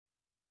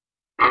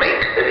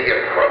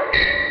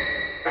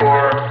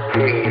3,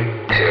 2,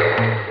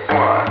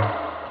 1.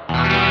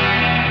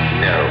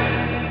 No.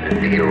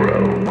 0.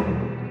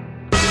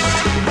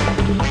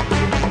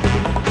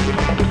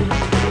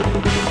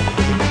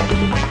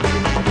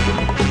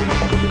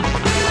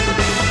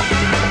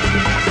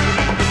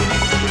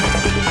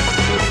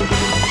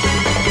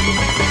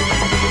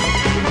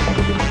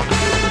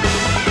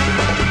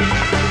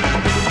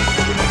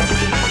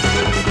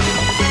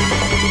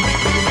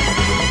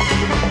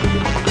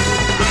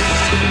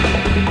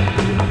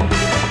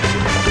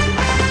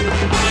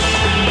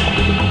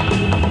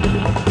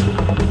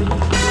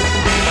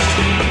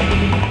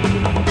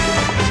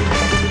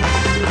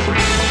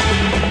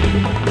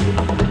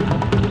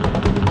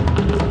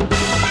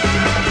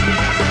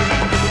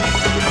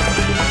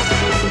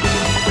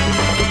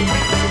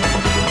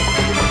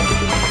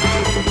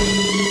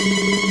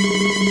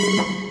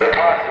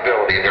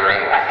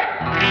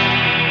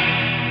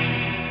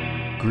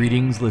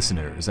 Greetings,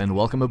 listeners, and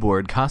welcome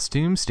aboard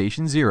Costume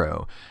Station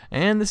Zero.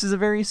 And this is a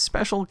very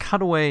special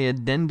cutaway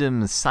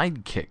addendum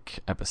sidekick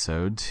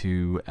episode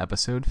to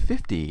episode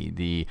 50,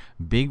 the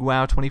Big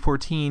Wow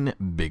 2014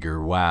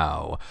 Bigger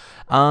Wow.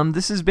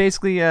 This is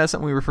basically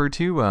something we refer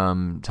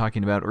to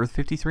talking about Earth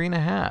 53 and a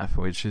half,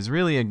 which is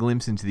really a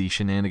glimpse into the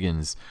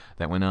shenanigans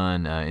that went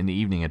on in the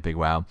evening at Big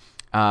Wow.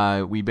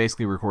 We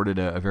basically recorded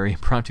a very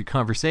impromptu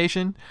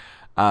conversation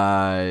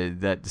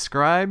that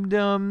described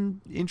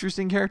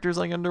interesting characters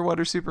like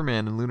Underwater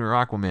Superman and Lunar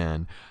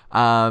Aquaman.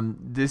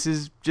 This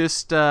is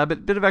just a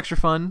bit of extra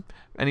fun.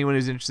 Anyone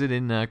who's interested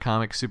in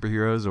comic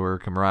superheroes or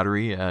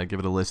camaraderie, give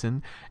it a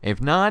listen. If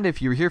not,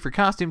 if you're here for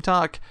Costume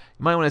Talk,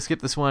 you might want to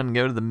skip this one and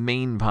go to the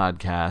main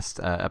podcast,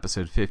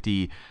 episode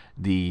 50,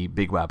 the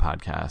Big Wow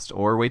podcast,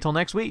 or wait till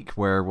next week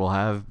where we'll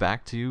have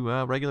back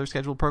to regular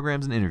scheduled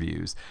programs and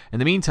interviews. In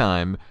the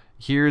meantime,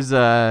 here's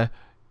a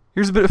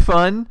bit of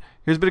fun.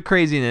 Here's a bit of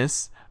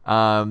craziness.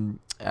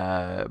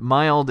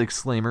 Mild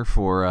exclaimer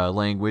for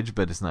language,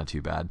 but it's not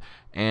too bad.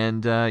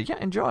 And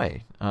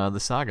enjoy the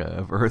saga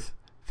of Earth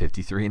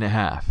 53 and a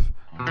half.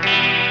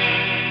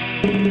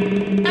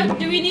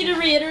 Do we need to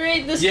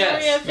reiterate the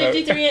story of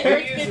 53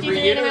 Earth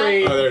 53 and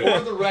a half?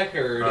 For the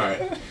record. All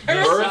right.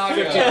 Earth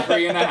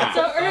 53 and a half.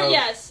 So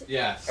Earth,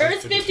 Yes.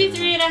 Earth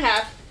 53 and a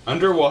half.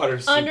 Underwater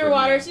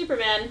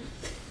Superman.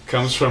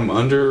 comes from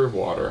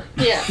underwater.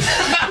 Yeah.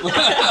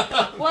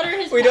 What are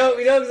his We don't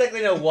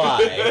exactly know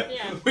why.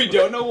 Yeah. We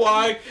don't know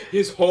why.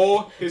 His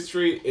whole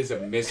history is a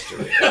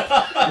mystery.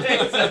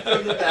 Except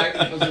from the fact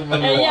that it comes from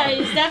underwater. Yeah,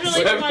 he's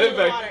definitely from under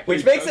the water.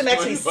 Which makes him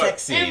actually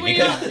sexy. And we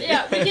because can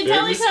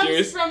tell he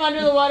comes from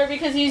under the water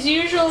because he's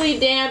usually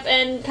damp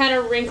and kind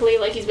of wrinkly,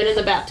 like he's been in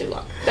the bath too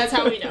long. That's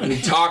how we know. And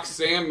he talks.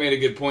 Sam made a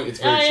good point. It's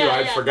very true.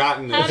 I'd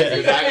forgotten How this. does he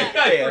because do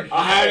that?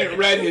 I hadn't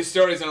read his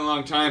stories in a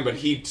long time, but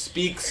he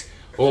speaks.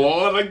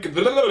 Like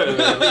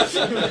That's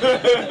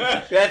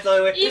the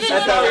only way. Even That's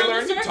when how we're he on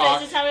learned the to surface,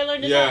 talk. is how he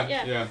learned to talk.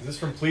 Yeah. Is this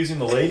from pleasing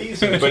the ladies?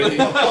 But he,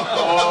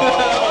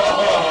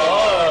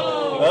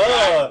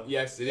 Oh.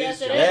 yes, it Yes,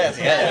 is. it John. is.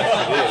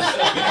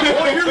 Yes.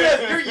 Oh,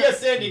 you're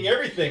yes-ending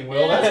everything,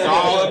 Will. It's That's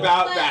all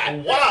about that.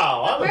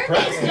 wow. I'm Mermaids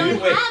impressed.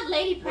 don't Wait. have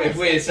lady parts.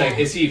 Wait a second.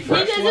 Is he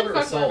freshwater or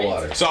fuck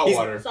saltwater?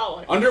 Saltwater.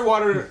 Saltwater.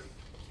 Underwater.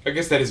 I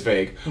guess that is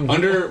vague.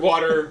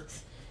 Underwater.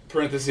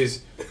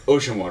 Parentheses.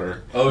 Ocean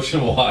water.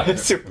 Ocean water.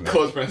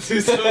 Close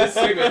parentheses. So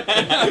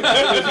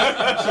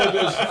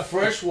does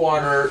fresh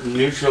water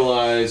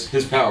neutralize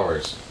his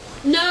powers?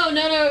 No,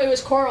 it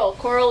was coral.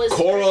 Coral is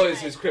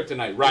his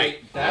kryptonite, right?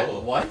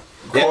 What?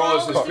 Coral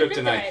is his Coral is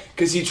kryptonite. kryptonite.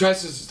 Because he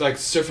tries to like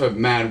surf a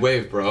mad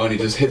wave, bro, and he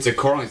just hits a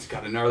coral and he's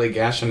got a gnarly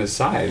gash on his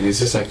side. And he's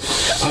just like,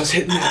 I was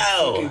hitting that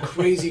fucking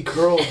crazy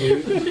curl,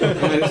 dude. And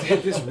I just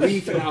hit this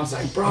reef and I was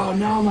like, bro,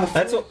 no, my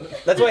foot.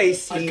 That's why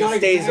he got a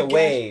stays mad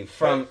away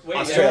from I got a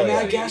Australia.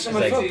 mad gash on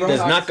my He's foot, like, bro. does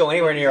not go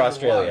anywhere near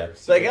Australia.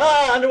 It's like,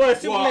 underwater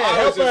Superman, I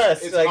help was just-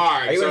 us. it's Like,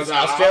 hard, are you so in it's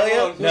like,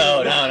 Australia?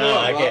 No,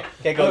 I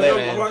can't go there,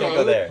 man. Can't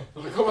go there.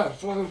 I'm like, oh my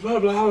fucking blah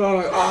blah blah.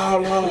 Like, oh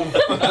no.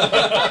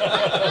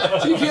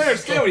 So you can't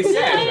understand what he says,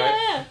 right?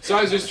 Yeah. So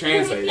I was just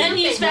translating. And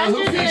he's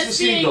faster than a the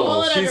speeding seagulls?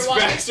 bullet He's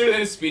underwater. faster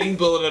than a speeding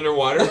bullet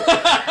underwater.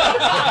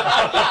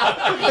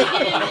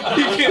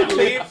 He can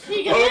leap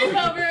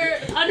over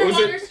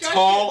underwater structures,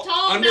 tall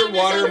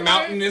underwater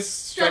mountainous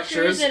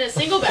structures in a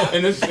single bout.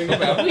 in a single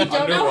bout. We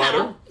don't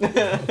know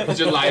underwater. He's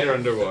just lighter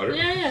underwater.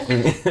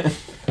 Yeah.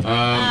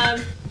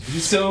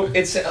 So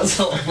it sounds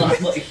a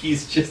lot like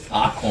he's just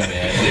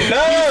Aquaman.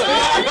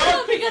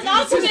 No, because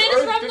Aquaman is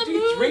Earth from the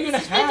 53 and a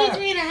movie half.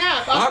 53 and a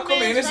half.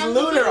 Aquaman is from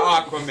the Lunar movie.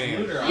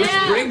 Aquaman. Which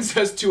Yeah. brings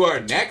us to our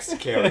next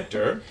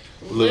character,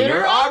 Lunar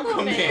Lunar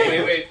Aquaman.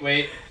 Aquaman.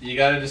 Wait. You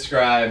gotta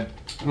describe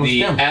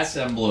the S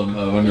emblem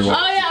of underwater.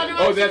 Oh yeah,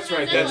 underwater. Oh, that's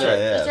Superman right, that's Zilla. right,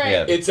 That's yeah, right.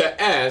 yeah. It's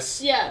a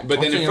S, Yeah. but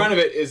then in front of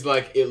it is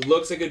like it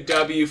looks like a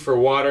W for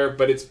water,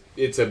 but it's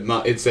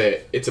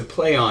a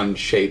play on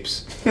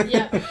shapes.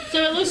 Yeah.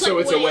 So it looks So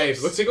like it's a wave.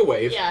 waves. Looks like a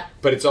wave. Yeah.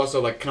 But it's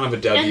also like kind of a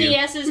W. And the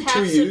S is with half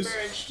two U's.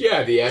 submerged.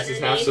 Yeah, the S is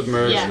half underneath.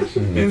 submerged.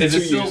 Yeah. And Is it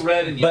two still U's.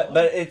 red and yellow?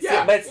 But it's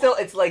Yeah.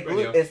 it's like Right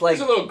here. it's like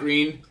There's a little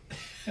green.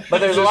 but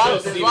there's a lot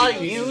of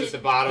pieces U's. at the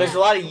bottom. There's a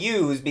lot of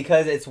U's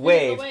because it's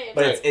wave, wave.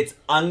 but Right. it's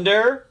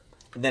under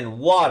then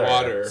water.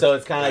 Water. So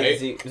it's kind of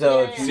Right. like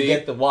Yeah. you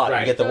get the water.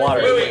 Right. You get the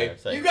water. Wait, in wait. there,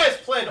 so- You guys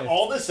planned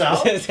all this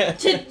out?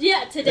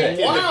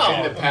 Today.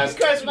 Wow. In the past-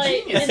 You guys are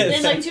Like geniuses.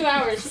 in like 2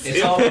 hours.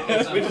 It's all.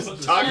 We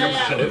just talk Yeah,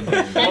 about yeah. it.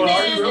 And Oh, are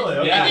then, you really?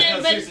 Okay. Yeah, and then,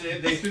 no, but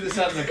seriously, they threw this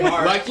out in the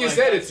car. Like you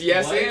said, it's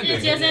yes what? and.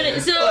 it's just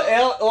it. So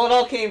Well, it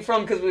all came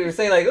from because we were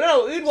saying like,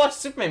 no, we'd watch a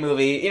Superman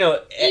movie, you know.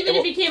 even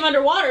if he came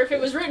underwater, if it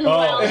was written Oh.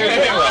 well,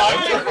 then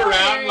I oh, took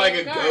around like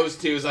a God.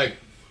 ghost. He was like,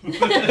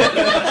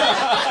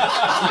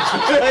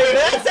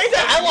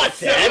 I watched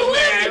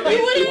that.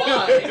 But what do you Why?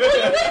 what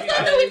if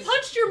that we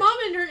punched your mom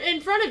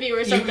in front of you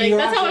or something? you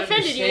That's how have to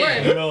offended you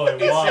understand. were.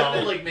 Really? It Wow.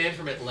 sounded like Man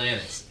from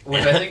Atlantis,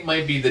 which I think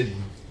might be the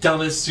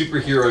dumbest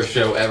superhero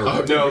show ever.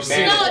 Oh, no,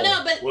 man.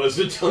 No, but Was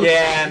it?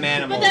 Yeah,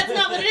 man. but that's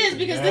not what it is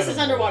because this is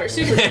underwater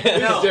Superman.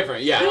 it's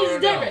different, yeah. This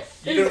is different.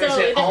 You This don't is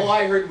totally understand. All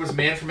different. I heard was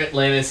Man from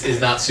Atlantis is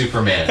not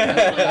Superman.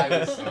 That's what I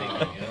was thinking.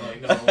 You know,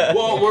 like, no.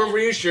 Well, we're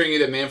reassuring you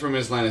that Man from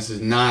Atlantis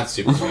is not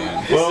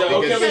Superman. Well, So-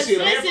 okay, let's see.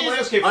 Because Man this from is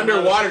Landscape.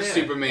 Underwater Yeah.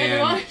 Superman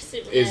Underwater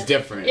Superman. is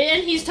different.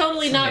 And he's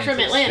totally not from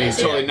Semantics. Atlantis.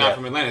 He's totally Yeah. not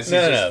from Atlantis. He's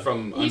No, just no.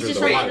 from He's under just the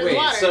from water. under the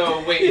water.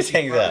 So wait, He is just he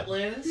hangs from out.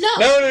 Atlantis?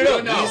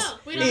 No. No.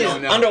 We He's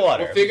don't know.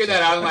 underwater. We'll figure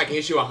that out in like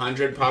issue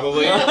 100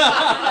 probably. We're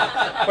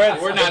not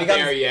It becomes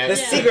there yet. The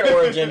Yeah. secret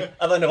origin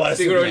of underwater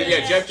Secret Superman.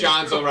 Origin, yeah, Jeff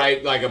Johns will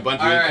write like a bunch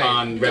of All right.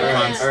 retcon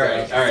Yeah.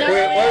 stuff. All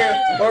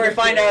right. So- Where we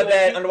find out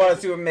that underwater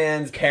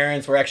Superman's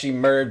parents were actually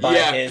murdered by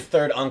Yeah. his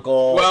third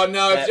uncle. Well,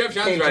 no, if that Jeff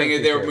Johns came writing from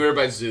it, they were future. murdered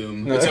by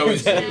Zoom. It's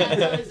always Zoom. Yeah,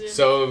 it's always Zoom.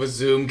 So it was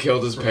Zoom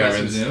killed his Professor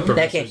parents. Zoom?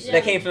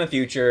 That came from the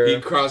future. He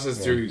crosses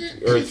through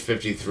Earth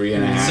 53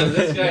 and a half. So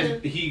this guy,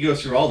 he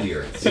goes through all the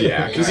Earths.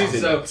 Yeah, 'cause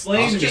he's so in-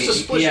 explain to Just me. a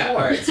splish Yeah,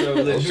 more. all right. So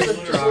the Lunar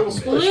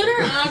Aquaman.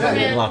 Lunar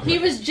Aquaman. He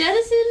was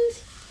jettisoned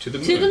to the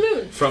moon. to the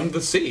moon From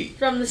the sea.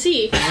 from the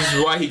sea This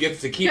is why he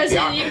gets to keep the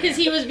Aquaman. because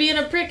he was being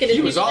a prick and his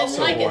He was people didn't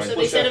also like it, born. so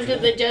they sent him to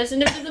the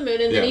jettisoned him to the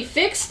moon, and then Yeah. he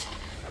fixed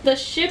the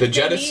ship. The thingy,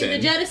 jettison. The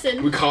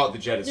jettison. We call it the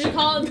jettison. We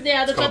call it,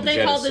 yeah, that's called what the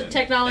they call the jettison.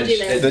 technology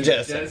there. The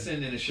jettison.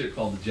 Jettison in a ship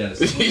called the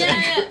Jettison. Yeah,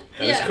 yeah.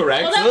 That yeah. is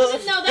correct. Well, that It's a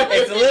wasn't, no, that little-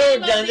 wasn't it's a the little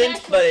name of the redundant,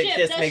 actual but it ship.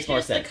 just That's makes more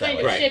just sense the kind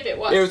that of way. ship it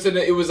was. It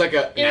was like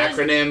an It was-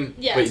 acronym,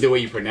 yes. but the way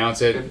you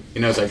pronounce it,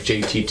 you know, it's like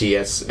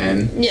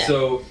JTTSN. Yeah.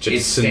 So it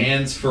Jettison.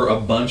 stands for a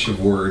bunch of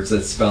words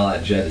that spell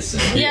out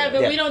Jettison. yeah,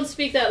 but Yeah. we don't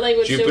speak that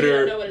language, so we Jupiter-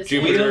 don't know what it's We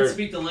Jupiter- don't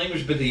speak the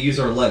language, but they use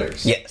our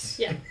letters. Yes.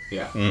 Yeah.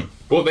 Yeah. Mm.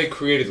 Well, they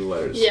created the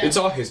letters. Yeah. It's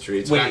all history.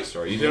 It's Wait,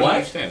 backstory. You don't what?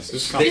 understand. It's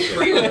just They complicated.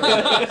 created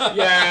the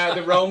Yeah,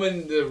 the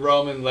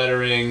Roman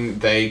lettering.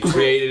 They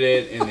created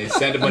it and they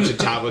sent a bunch of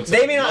tablets.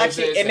 They to may not Moses,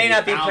 actually. It and may he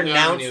not be found them, and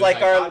pronounced he was like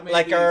 "God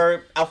made our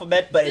these."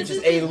 alphabet, but it's This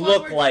just is they what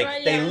look we're like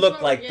trying- they yeah, look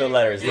that's like what- the yeah,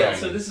 letters. Yeah, Yeah.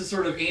 so this is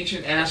sort of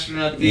ancient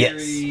astronaut Yes.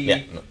 theory Yeah.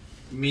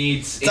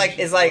 meets. It's like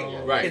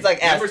ancient- Right. It's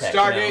like Remember Aztec,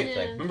 Stargate? you know, it's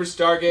like- Remember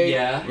Stargate?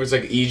 Yeah. It was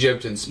like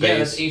Egypt and space. Yeah,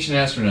 that's ancient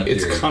astronaut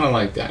It's theory. kind of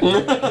like that,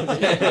 But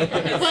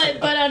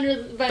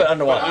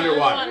underwater.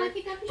 Underwater.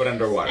 but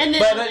underwater. And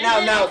then, But and then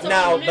also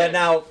on the moon.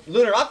 now,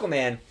 Lunar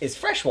Aquaman is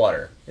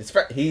freshwater.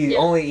 He's Yeah.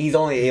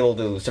 only able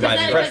to survive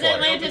in Because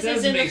freshwater. Atlantis But that is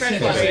doesn't in the make sense.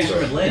 freshwater. He's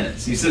from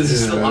Atlantis. He says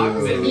this is the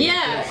Aquaman.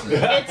 Yeah, it's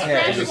Yeah.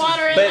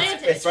 freshwater But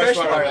Atlantis. it's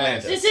freshwater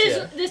Atlantis. This is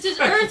yeah. this is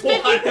Earth 50.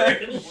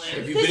 Atlantis.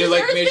 Have you This been to is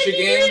Lake Earth 53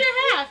 Michigan? and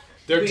a half.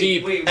 They're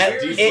deep. Wait, At-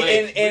 where's,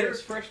 Deep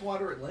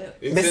freshwater Atlantis?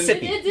 It's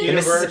Mississippi. in It's in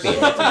universe.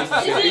 Mississippi. I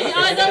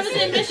thought it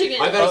was in Michigan.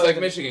 I thought it was like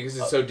Michigan because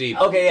it's so deep.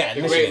 Okay, yeah,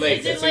 The Michigan. Great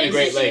Lakes. It's It's in in the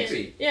Lake Great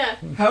Michigan. Lakes. Yeah.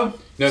 How?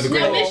 No, the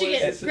Great No, Lakes. Michigan.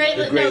 It's- Great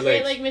the Great Great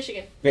Lakes. Lake,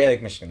 Michigan. Great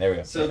Lake, Michigan. There we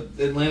go. So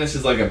Atlantis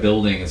is like a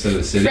building instead of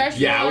a city. Fresh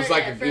Yeah, it was water,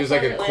 like yeah, it was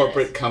like a freshwater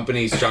corporate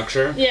company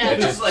structure. Yeah.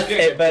 It just Like-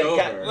 tipped But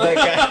over.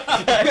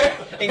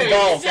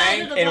 engulfed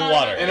Sank in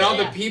water. And all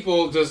the Yeah.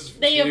 people just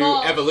They through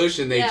evolved.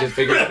 evolution, they Yeah. just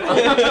figured it out.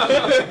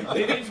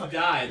 They didn't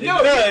die. They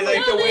No, No, it's it's like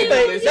like the way the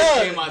they- lizard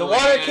no, came on the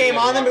water land came and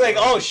on them. Be like,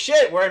 oh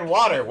shit, we're in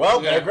water.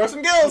 Well, Yeah. better grow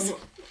some gills.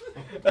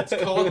 It's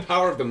called the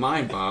power of the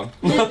mind, Bob.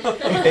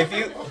 If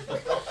you,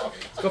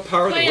 It's called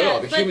power of the But yeah,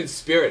 will, the but- human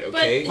spirit.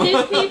 But Okay.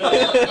 his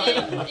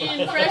people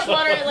in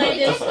freshwater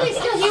Atlantis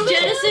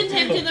jettisoned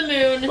him to the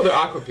Well, moon, they're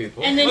aqua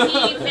people. and then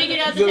he figured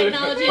out the They're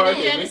technology part and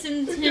of it.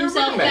 jettisoned They're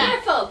himself mermen.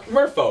 back.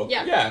 Merfolk.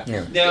 Yeah.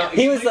 Yeah. Now,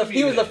 he was the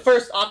explain to me this.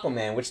 first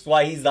Aquaman, which is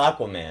why he's the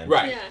Aquaman.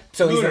 Right. Yeah.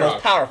 So he's the Lunar most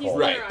Aquaman. powerful. He's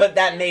Right. Lunar But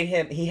that Aquaman. made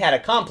him. He had a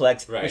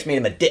complex, Right. which made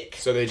him a dick.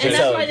 So they And just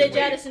that's why they wait.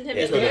 jettisoned him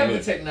If to they the have moon.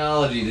 the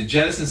technology to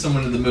jettison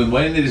someone to the moon,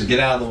 why didn't they just get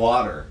out of the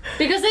water?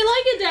 Because they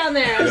like it down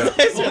there.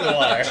 It's in the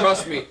water.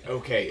 Trust me.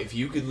 Okay, if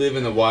you could live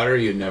in the water,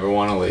 you'd never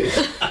want to leave.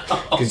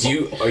 Because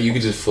you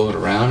could just float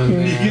around in You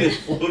there.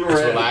 just float It's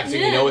around.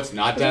 relaxing. You know it's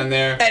not down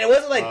there. And it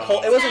wasn't like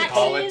cold. It wasn't Taxes.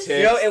 cold. Politics,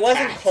 You know, it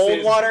wasn't taxes,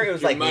 cold water. It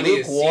was your like money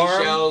is lukewarm.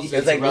 seashells, It was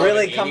it's like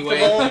really irrelevant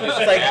comfortable. anyway.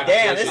 It's like,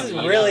 damn, this is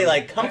Application, really yeah.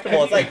 like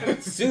comfortable. It's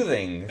like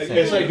soothing.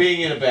 It's like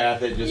being in a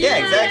bath that just. Yeah,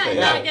 exactly,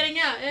 Not yeah. getting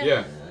out. Yeah.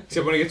 Yeah.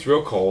 Except when it gets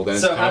real cold. And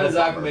So it's how kind does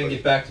of a bummer, Aquaman but-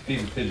 get back to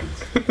feeding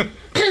pigeons?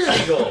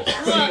 Well,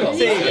 Seagulls.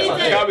 he's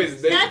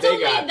Cubbies, they that's got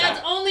only that. that's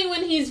only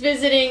when he's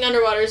visiting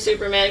underwater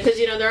Superman, because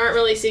you know there aren't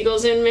really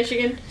seagulls in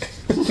Michigan.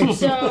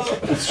 So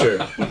That's true.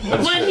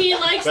 when he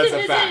likes to That's a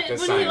visit, fact,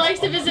 that's when he science. likes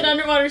to visit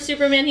underwater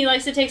Superman, he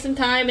likes to take some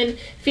time and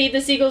feed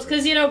the seagulls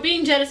because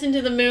being jettisoned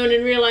to the moon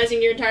and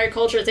realizing your entire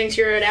culture thinks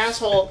you're an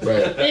asshole.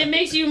 Right. It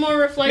makes you more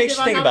reflective Makes you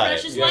on think how about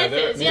it. precious Yeah, life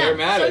they're- is. they're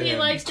mad so at he him.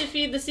 likes to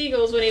feed the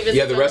seagulls when he visits.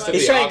 Yeah, the rest of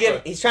He's the trying to opera-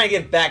 give. He's trying to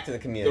give back to the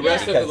community. The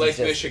rest of the because Lake he's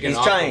just- Michigan he's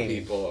opera trying.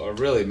 people are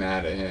really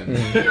mad at him.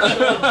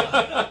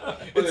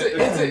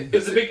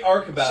 There's a big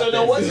arc about So this.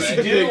 now what's he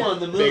right? do on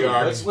the moon? Big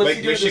arc. What's Lake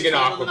he do this Michigan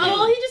time on Aqua the Oh, moon?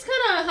 well, he just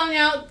kind of hung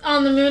out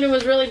on the moon and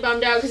was really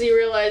bummed out because he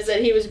realized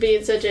that he was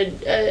being such a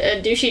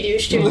douchey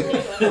douche to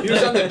people. He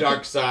was on the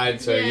dark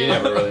side, so you Yeah.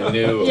 never really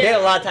knew. He had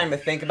a lot of time to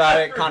think about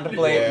it,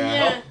 contemplate. Yeah.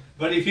 Yeah.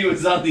 But if he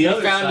was on the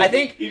other found side, I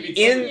think he'd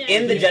be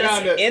in the He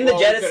found Jettison, it- in the well,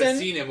 we could've Jettison,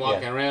 seen him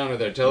walking around with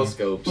their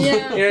telescopes.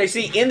 Yeah. you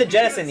see, in the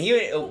Jettison,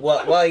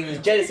 while he was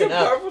jettisoned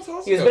up,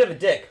 he was a bit of a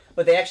dick.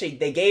 But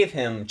they gave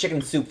him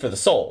chicken soup for the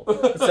soul.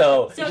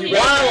 So, So he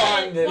while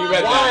read on the it. while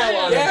Read that.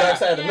 on the Yeah. dark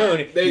side of the moon,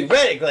 he They-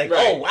 read it like,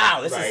 right. oh wow,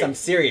 this is Right. some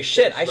serious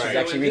shit. I should Right.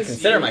 actually In this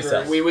reconsider universe,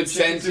 myself. We would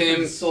Chicken send Soup for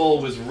him. the Soul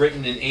was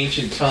written in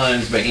ancient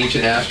times by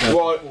ancient astronauts.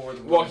 Well, before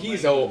the well, world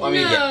he's went. old. I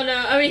mean,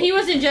 No. I mean, he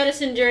wasn't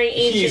jettisoned during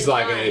ancient he's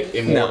like times. an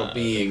immortal No.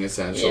 being,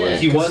 essentially. Yeah.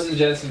 He wasn't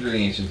jettisoned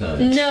during ancient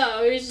times.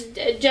 No, he was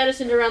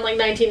jettisoned around like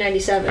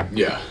 1997.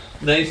 Yeah.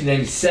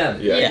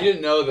 1997. Yeah. Yeah. You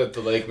didn't know that the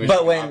Lake Michigan. But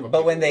Aqua when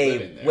people live in there.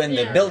 when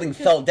the Yeah. building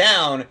fell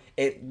down,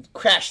 it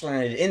crash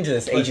landed into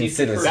this But ancient he's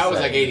city. the that was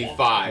like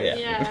 85 Yeah.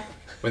 Yeah.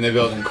 when the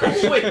building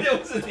crashed. Wait, that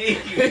was an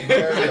 80s. When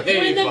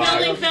the 85.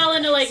 building fell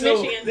into Lake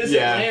So Michigan. this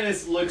Yeah.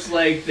 Atlantis looks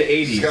like the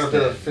 80s. He's got the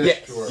then. fish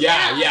Yes. tour.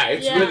 Yeah,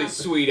 it's Yeah. really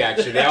sweet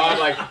actually. They all have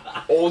like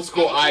old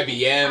school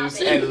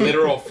IBMs and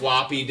literal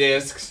floppy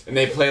disks, and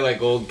they play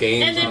like old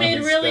games. And they on made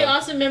and really stuff.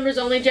 awesome members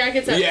only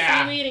jackets that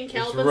Yeah, seaweed and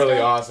kelp it's and really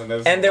stuff. awesome.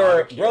 There's And there were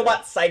barbecue.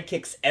 robot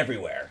sidekicks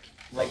everywhere.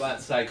 Robot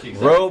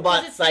sidekicks.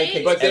 Robot Because it's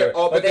sidekicks, But they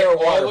all, but they were all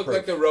look waterproof.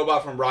 like the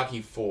robot from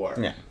Rocky 4.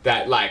 Yeah.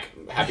 That like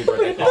Happy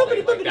Birthday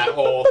Polly, like that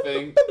whole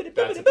thing.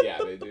 That's yeah,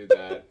 they do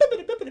that.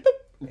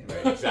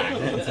 Right,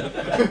 exactly.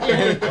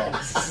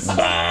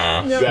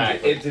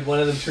 Exactly. Did one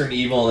of them turn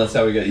evil, and that's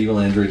how we got evil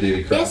android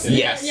David Crockett?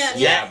 Yes. Yes.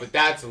 Yeah, but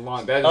that's a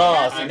long. That's Oh,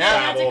 That's so a-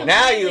 now, that's a now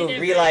completely you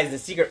different- realize the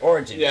secret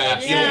origin. Yeah.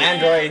 Evil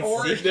Yeah.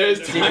 androids.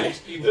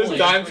 There's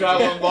time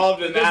travel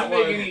involved in It that doesn't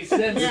make one. any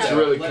sense. It's though.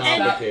 really Let's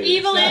complicated. And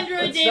evil stop-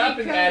 android let's David stop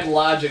and Crockett. add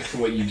logic to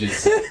what you just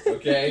said,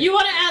 okay? You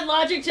want to add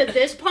logic to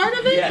this part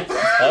of it? Yes.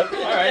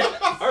 Okay.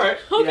 All right.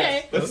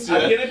 Okay. Let's do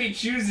I'm that. gonna be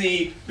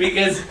choosy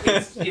because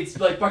it's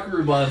like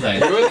Buckaroo Banzai.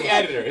 You're the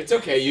editor. It's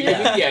okay. You can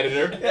be the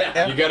editor.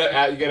 Yeah. You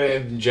gotta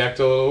inject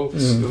a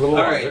little All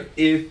water. right,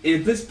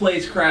 if this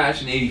place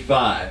crashed in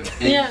 '85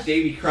 and Yeah.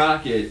 Davy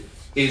Crockett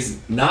is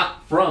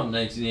not from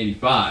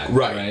 1985,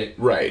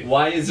 Right.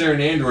 Why is there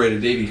an android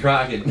of Davy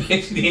Crockett in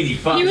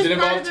 1985? He was It part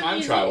involved of a time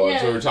music- travel.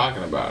 That's yeah. what we're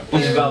talking about.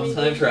 It's about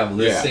time travel.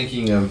 They're Yeah.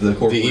 thinking of the The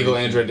corporation. evil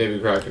android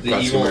David Crockett. The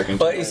Classic evil- American.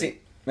 But you see,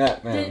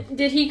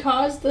 Did he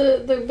cause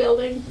the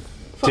building?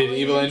 Did falling?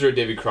 evil android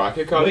David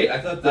Crockett cause Wait, it? I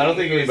thought I don't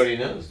think anybody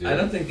knows, dude. I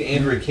don't think the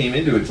android came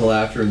into it till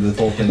after the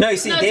whole thing. no, you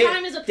see, No, David,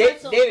 time is a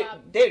pretzel, Bob.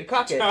 David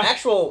Crockett,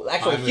 actual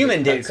Time is human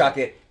a David pretzel.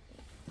 Crockett,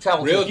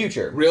 traveled to the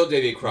future. Real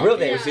David Crockett. Real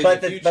David, was in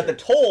but the the future.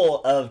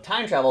 toll of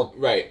time travel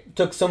Right.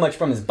 took so much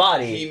from his He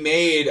body,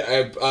 made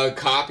a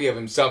copy of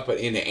himself, but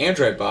in an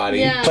android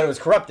body. Yeah. but it was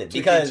corrupted To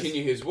because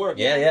continue his work.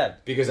 yeah.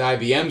 Because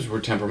IBMs were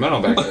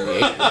temperamental back in the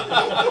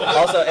 80s.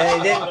 Also,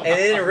 and they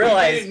didn't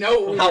realize didn't know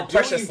what we how were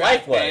precious doing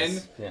life back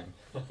was. Yeah.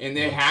 And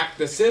they hacked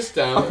the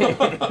system,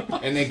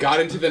 and they got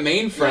into the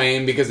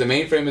mainframe because the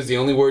mainframe is the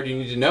only word you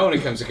need to know when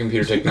it comes to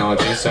computer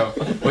technology. So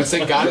once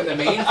they got in the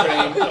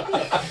mainframe,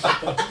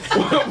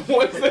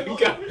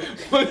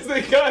 once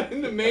they got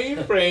in the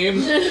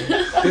mainframe,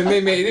 then they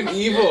made him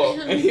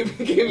evil, and he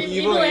became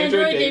evil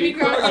android Davy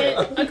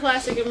Crockett. a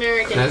classic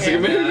American. Classic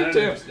character. American. I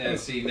don't understand.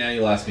 See, now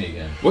you lost me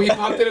again. Well, he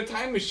popped in a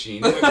time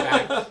machine, went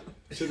back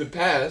to the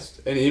past,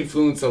 and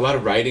influenced a lot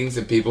of writings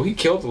of people. He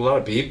killed a lot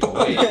of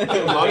people. He did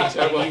a lot of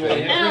terrible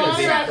things. And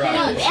also,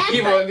 David Crockett.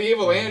 Evil, the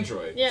evil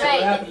android. yeah. So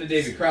what happened to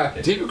David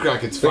Crockett? David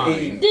Crockett's But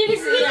he- fine. David,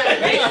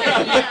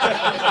 yeah.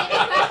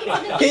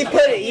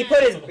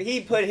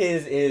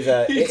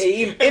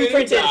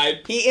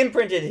 He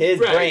imprinted his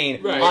Right,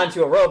 brain right.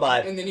 onto a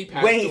robot And then he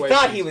passed when he away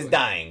thought he was peacefully.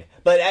 dying.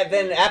 But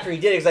then after he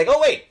did it, he's like,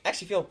 oh wait, I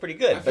actually feel pretty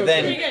good. I feel But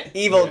then pretty good.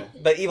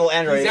 evil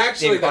android He's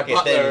actually David the Crockett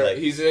butler. then like,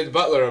 He's the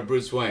butler of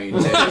Bruce Wayne.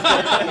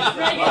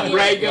 Regular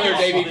Regular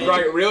David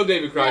Crockett, real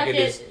David Crockett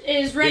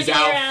is regular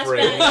ass Alfred.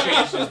 He Batman.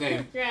 changed his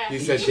name. Yeah. He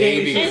said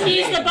changed Davy. And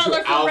he's the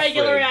butler for Alfred.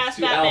 regular ass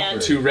To Batman.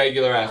 Alfred. To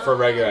regular ass for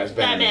regular ass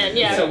Batman,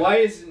 yeah. So why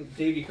isn't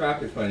Davy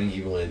Crockett fighting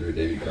evil android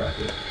Davy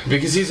Crockett?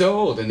 Because he's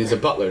old and he's a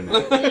butler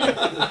now. For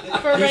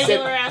He regular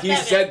said, ass he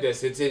Batman. said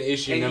this. It's in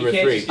issue And number you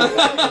can't 3. just go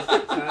back to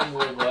the time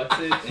where he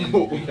left it and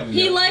become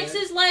He young likes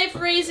again? his life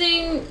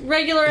raising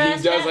regular He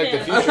ass does like the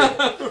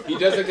Batman. future. He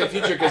does like the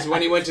future because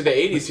when he went to the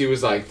 80s, he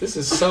was like, "This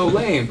is so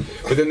lame."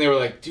 But then they were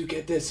like, "Dude,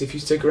 get this! If you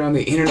stick around,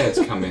 the internet's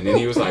coming." And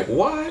he was like,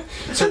 "What?"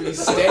 So he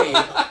stayed.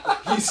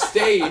 He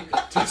stayed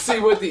to see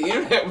what the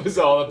internet was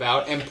all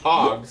about and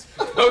Pogs.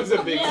 That was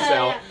a big Yeah,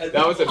 sell. yeah.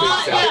 That was a big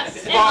sell. Yes.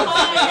 Fox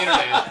on the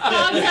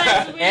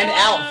internet. And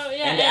Alf.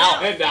 And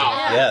Alf. And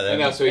Alf. Yeah,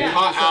 And Alf. So he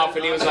caught Alf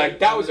and he was like,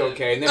 that was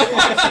okay. And then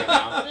Fox came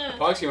out.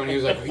 Fox came out and he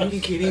was like, are you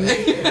kidding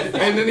me?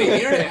 And then the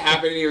internet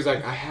happened and he was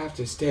like, I have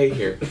to stay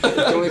here. It's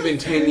only been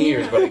 10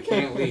 years, but I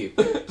can't leave.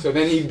 So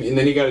then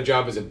he got a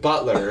job as a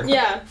butler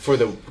for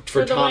the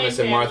Thomas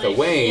Wayne and Martha family.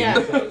 Wayne.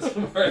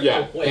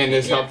 Yeah. And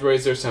has helped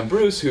raise their son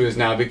Bruce, who has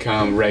now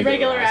become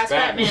regular ass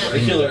Batman.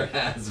 Regular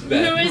ass Who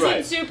Batman. isn't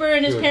Right. super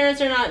and his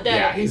parents are not dead.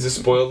 Yeah, he's a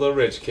spoiled little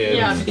rich kid.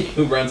 Yeah.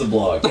 Who runs a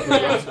blog? Who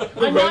runs a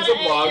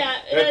blog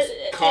that's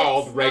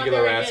called it's Regular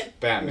not very Ass good.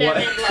 Batman.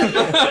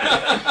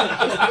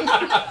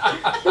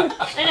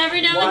 And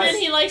every now and then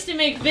he likes to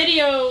make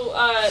video,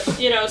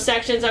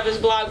 sections of his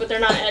blog, but they're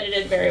not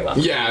edited very well.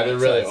 Yeah, they're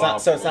really awful.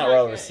 So it's not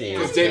well received.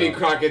 Because Davy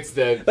Crockett's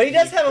the... But he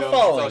does have a films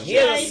following. all He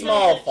has Yeah, a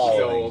small he's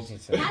following. old.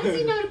 How does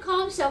he know to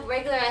call himself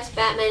regular ass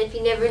Batman if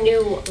he never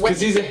knew what? Because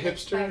he's a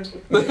hipster.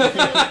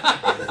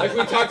 Like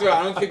we talked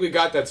about, I don't think we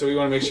got that, so we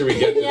want to make sure we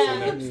get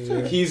this in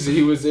there. He's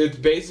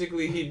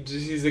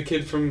a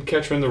kid from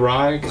Catcher in the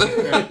Rye.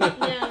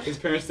 'Cause his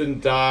parents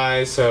didn't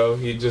die, so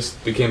he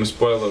just became a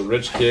spoiled little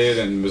rich kid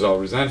and was all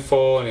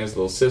resentful. And he has a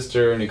little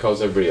sister, and he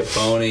calls everybody a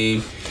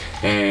phony.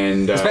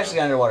 And Especially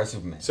Underwater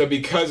Superman. so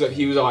because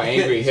he was all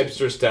angry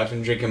hipster stuff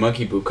and drinking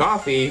Monkey Boo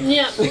coffee.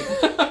 Yeah.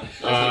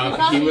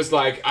 He was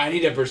like, I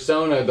need a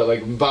persona that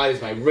like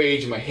embodies my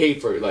rage and my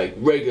hate for like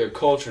regular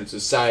culture and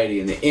society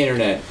and the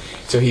internet.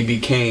 So he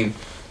became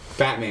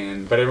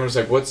Batman. But everyone was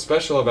like, what's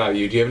special about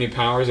you? Do you have any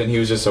powers? And he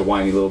was just a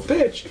whiny little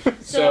bitch.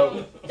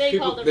 So they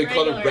called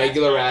him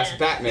regular ass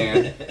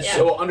Batman. Yeah.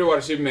 So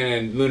Underwater Superman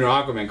and Lunar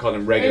Aquaman called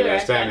him regular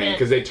ass Batman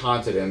because they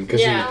taunted him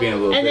because he was being a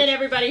little and bitch. then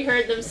everybody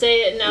heard them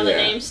say it, and now the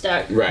name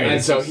stuck. Right,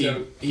 and so he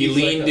he's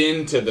leaned like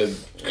into the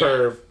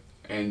curve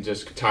and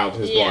just tiled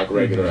his blog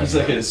regular He's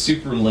ass like a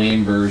super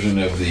lame version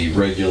of the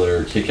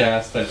regular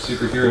Kick-Ass type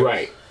superhero.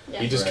 Right. Yeah.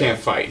 He just can't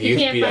fight. He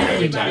can't beat up fight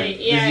every anybody.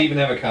 time. Yeah. Does he even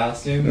have a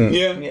costume?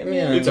 Yeah.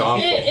 It's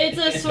awful. It's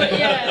a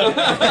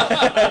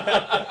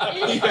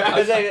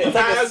It's like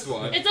has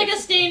one. It's like a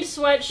stained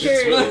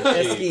sweatshirt.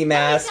 a ski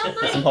mask,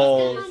 some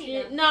holes.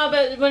 No,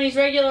 but when he's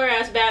regular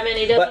ass Batman,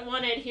 he doesn't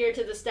want to adhere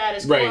to the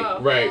status quo.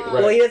 Right.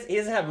 Well, he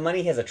doesn't have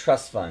money. He has a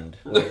trust fund.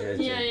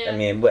 Yeah. I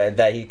mean,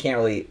 that he can't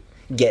really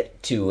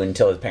get to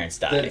until his parents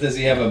die. Does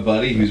he have a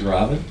buddy who's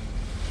Robin?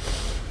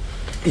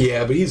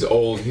 Yeah, but he's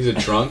old. He's a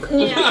drunk.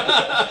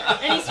 Yeah.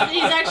 And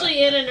he's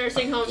actually in a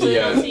nursing home, so they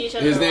don't see each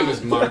other. His a name lot.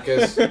 is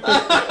Marcus.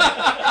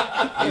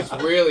 He's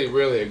really,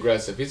 really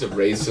aggressive. He's a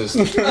racist.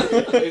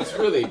 It's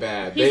really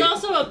bad. He's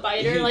also a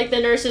biter, like the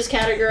nurses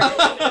categorize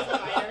him as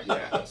a biter.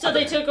 Yeah. So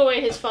they took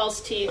away his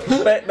false teeth.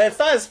 But it's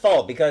not his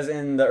fault because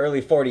in the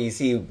early 40s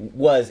he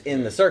was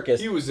in the circus.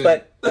 He was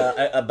in-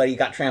 but he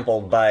got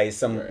trampled by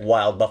some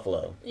wild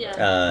buffalo.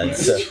 Yeah.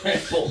 So,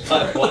 Trampled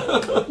by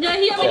one. No,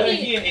 he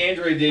He and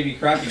Android Davy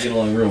Crockett get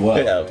along real well.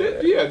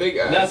 Yeah, they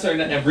got No, sorry,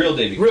 not real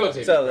Davy. real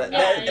tape. so that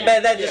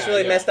just Yeah,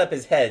 really yeah. messed up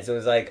his head. So it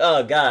was like,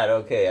 oh God,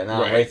 okay, I'm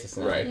not racist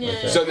now. Right.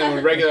 Yeah. So then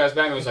when regular ass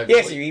Batman was like,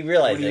 Yes, what- he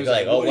realized what it. he was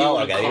Like, oh what do you well, I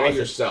want to gotta call be racist.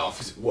 yourself?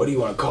 He said, what do you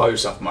want to call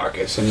yourself,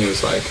 Marcus? And he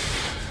was like,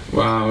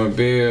 well, I'm gonna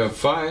be a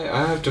fight.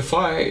 I have to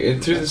fight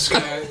into the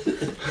sky.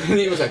 And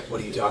he was like, what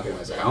are you talking about?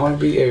 I was like, I want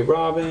to be a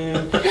Robin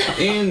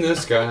in the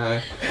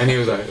sky. And he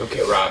was like,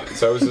 okay, Robin.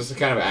 So it was just a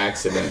kind of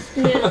accident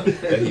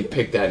that he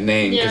picked that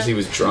name because he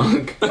was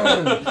drunk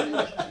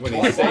when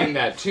he sang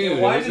that tune.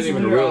 Why it wasn't does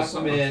even a Lunar real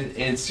song. Aquaman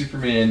and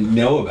Superman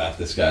know about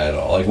this guy at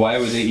all? Like, why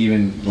would they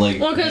even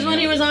like? Well, because when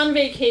he was on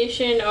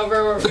vacation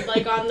over,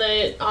 like on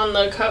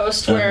the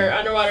coast where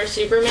Underwater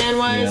Superman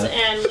was,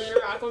 and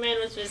Lunar Aquaman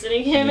was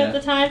visiting him at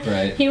the time,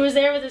 Right. he was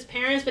there with his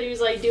parents, but he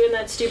was like doing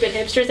that stupid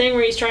hipster thing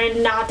where he's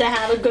trying not to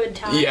have a good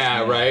time.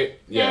 Yeah, right.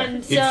 Yeah,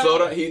 And he'd so-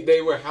 float on.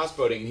 They were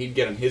houseboating, and he'd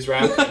get on his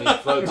raft, and he'd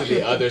float to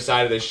the other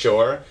side of the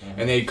shore,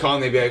 and they'd call,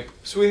 and they'd be like,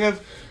 "So we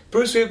have,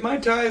 Bruce, we have Mai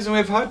Tais, and we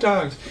have hot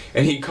dogs,"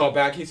 and he'd call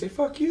back, he'd say,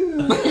 "Fuck you."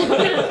 And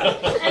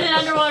then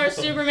Underwater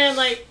Superman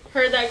like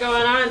heard that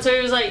going on, so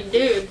he was like,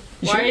 "Dude,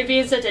 why are you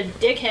being such a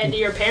dickhead to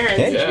your parents?"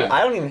 Yeah, you Yeah. should-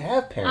 I don't even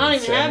have parents. I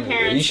don't even have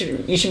parents.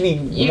 You should be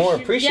more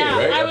should- appreciative. Yeah,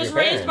 right, I of was your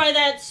raised parents. by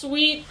that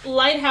sweet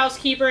lighthouse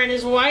keeper and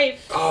his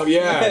wife. Oh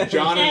yeah,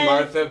 John and And-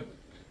 Martha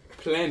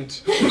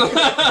Plint.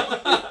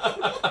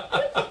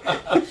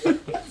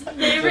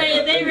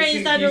 They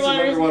raised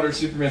Underwater. Underwater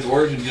Superman's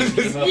origin just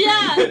came up.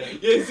 Yeah.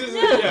 Yes,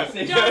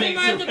 yeah. John and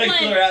Martha Regular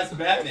Plint. ass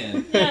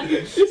Batman.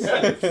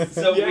 Yeah.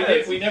 So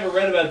Yes. we never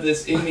read about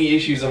this in the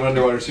issues of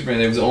Underwater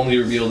Superman. It was only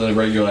revealed in a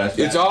regular ass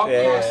Batman. It's all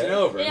Yeah. crossing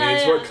over. I mean,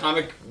 it's what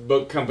comic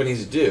book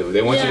companies do.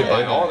 They want you to Yeah.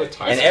 buy all the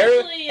titles.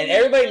 Especially in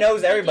everybody the-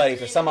 knows everybody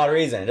for some odd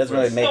reason. It doesn't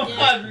really make Some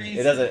odd reason.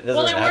 it doesn't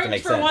Well, it have to worked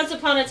make for sense. Once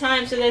Upon a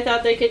Time, so they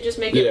thought they could just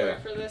make it Yeah,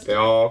 work for this. they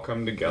all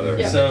come together.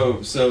 Yeah.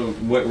 So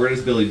where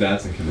does Billy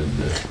Batson come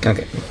into this?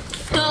 Okay.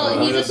 Oh,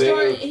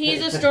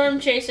 he's a storm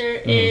chaser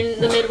in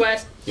the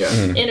Midwest Yeah.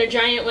 in a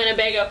giant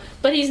Winnebago.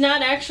 But he's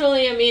not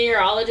actually a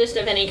meteorologist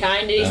of any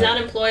kind. He's not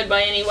employed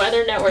by any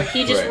weather network.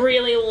 He just Right.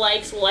 really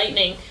likes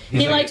lightning.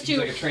 He's He like- likes he's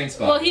to. like a train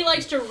spot. Well, he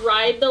likes to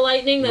ride the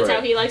lightning. That's Right.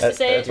 how he likes to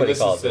say That's it. what he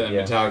listens calls to it, the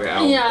yeah. Metallica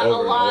album Yeah, over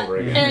a lot. and over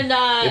again.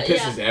 And it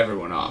pisses yeah.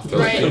 everyone off. They're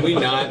like, Right. can we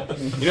not?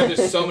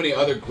 There's so many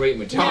other great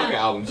Metallica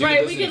albums. You Right,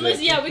 can we listen could to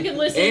listen. Yeah, we could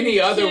listen.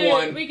 any other to,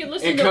 one we could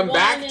listen and to come one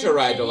back to and-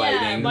 Ride the yeah,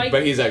 Lightning. like,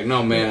 But he's like,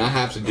 no, man, I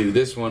have to do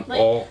this one Like,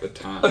 all the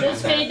time.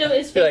 This fade to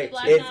it's Feel fade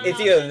like to black. it's, Not it's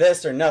an either option.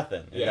 this or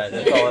nothing. Yeah.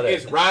 That's all it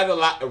It's is. ride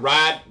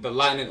the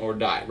lightning or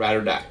die. Ride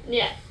or die.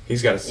 Yeah.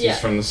 He's got. He's Yeah.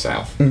 from the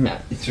south.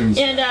 It's from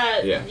And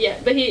Yeah.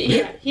 but he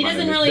My doesn't name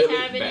is really Billy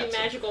have any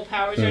Batson. magical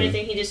powers or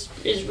anything. He just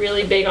is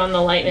really big on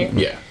the lightning.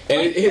 Yeah.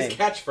 And his Hey.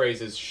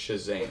 catchphrase is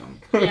Shazam.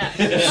 Yeah.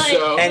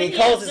 So- And he when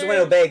calls his observed-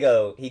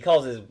 Winnebago. He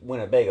calls his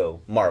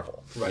Winnebago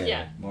Marvel. Right.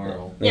 Yeah.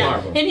 Marvel. Yeah.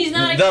 Marvel. And he's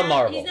not a The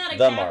Marvel. he's not a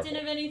The captain Marvel.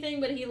 of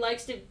anything, but he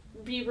likes to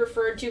be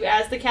referred to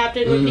as the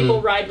captain when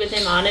people ride with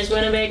him on his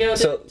Winnebago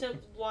So- to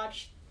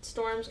watch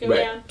storms go Right.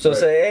 down. So Right.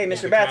 say, hey,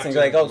 Mr. The Batson. Go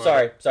like, captain oh,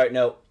 of sorry,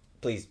 no,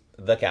 please,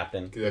 the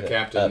captain. The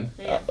captain.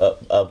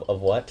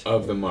 Of what?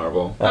 Of the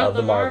Marvel. Of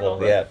the the Marvel.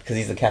 Marvel. Yeah, because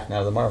he's the captain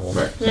of the Marvel.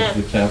 Right. Yeah.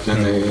 The captain.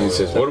 And then he of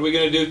says, Marvel. "What are we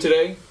gonna do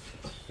today?"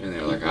 And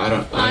they're like, "I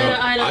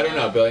don't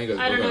know, Billy." He goes,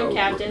 I don't know,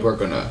 Captain.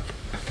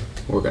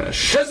 We're gonna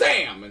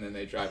Shazam!" And then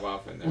they drive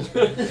off and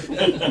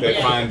they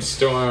Yeah. find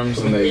storms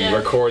and they Yeah.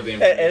 record the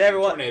And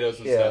everyone, tornadoes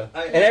and yeah.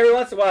 stuff. And every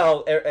once in a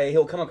while,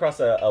 he'll come across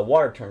a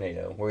water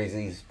tornado where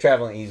he's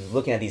traveling, he's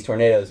looking at these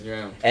tornadoes,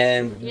 Yeah.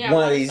 and Yeah,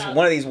 one of water these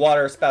spout.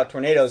 water spout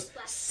tornadoes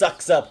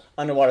sucks up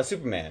Underwater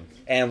Superman,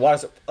 and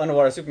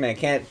Underwater Superman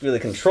can't really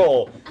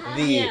control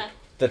Yeah.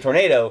 the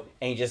tornado,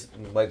 and he just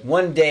like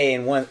one day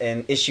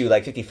in issue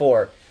like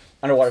 54,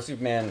 Underwater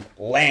Superman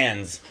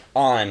lands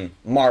on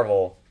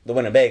Marvel, the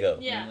Winnebago,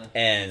 Yeah.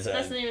 and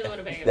That's the name of the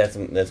Winnebago.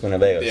 that's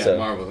Winnebago. Yeah, so.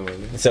 Marvel the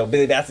movie. So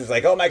Billy Batson's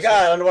like, oh my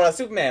god, Underwater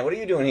Superman, what are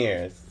you doing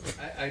here?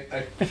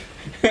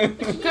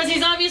 Because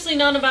he's obviously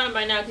known about him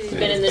by now because he's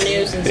been in the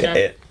news and stuff.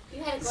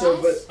 You had a glass?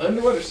 So, but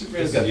Underwater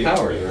Superman's got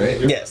powers, right?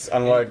 Yes,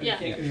 Underwater. Yeah.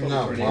 Can't control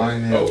No, tornadoes.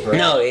 mine Oh, is right.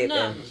 No,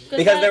 No,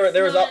 because there that's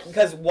was not-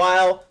 because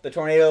while the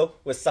tornado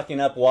was sucking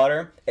up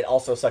water, it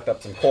also sucked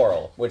up some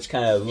coral, which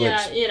kind of Yeah,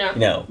 looks, you know.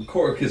 no,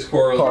 Because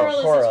coral, Coral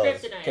is coral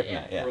his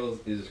kryptonite, yeah. coral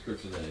is his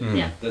kryptonite. Mm.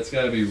 Yeah. That's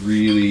got to be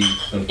really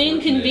unfortunate.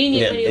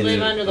 Inconvenient Yeah, when you it live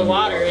is under the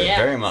water. Yeah.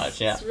 very much,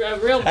 yeah. It's a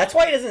real. That's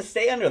why he doesn't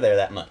stay under there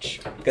that much,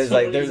 because So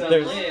like when there's he's on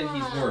there's, land,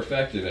 he's more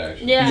effective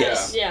actually. Yeah.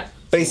 Yes. Yeah.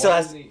 but he So still why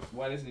has, doesn't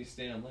why doesn't he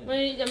stay on land? Well,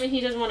 I mean, he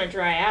doesn't want to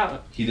dry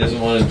out. He doesn't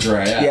want to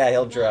dry out. yeah,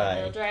 he'll He'll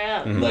dry. dry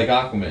out. Mhm. Like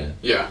Aquaman.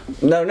 Yeah.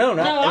 No, No,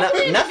 Aquaman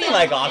would nothing be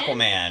like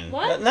Aquaman. Aquaman.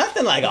 What?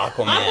 Nothing like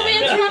Aquaman.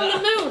 Aquaman's from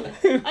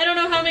the moon. I don't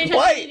know how many times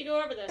Why? I need to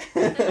go over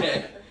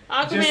this.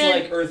 Aquaman. Just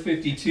like Earth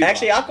 52.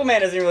 Actually, Aquaman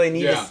doesn't really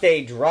need to Yeah.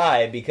 stay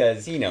dry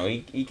because he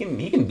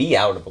can be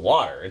out of the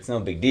water. It's no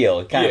big deal.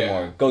 It kind of Yeah,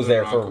 more goes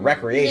there for Aquaman.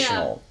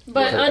 recreational.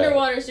 But purpose.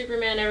 underwater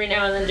Superman every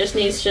now and then just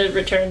needs to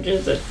return to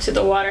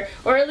the water,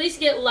 or at least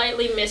get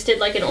lightly misted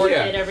like an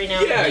orchid every now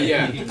and Yeah, then.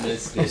 yeah. He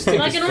missed it. Stick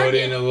Like his an foot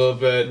orchid. in a little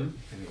bit.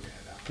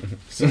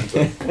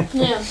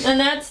 Yeah, and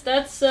that's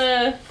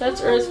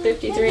Earth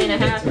 53 and a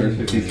half. Earth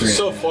 53.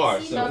 So far.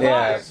 So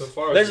Yeah. far. So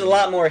far. There's a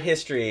lot more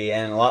history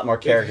and a lot more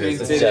characters.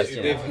 It's just,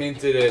 you They've know.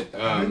 hinted at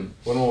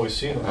When will we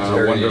see him?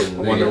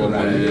 Wonder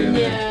Woman.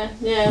 Yeah,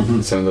 yeah.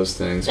 and some of those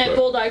things. At But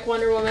Bull Dyke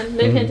Wonder Woman,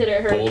 they've hinted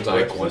at her. Bull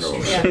Dyke Wonder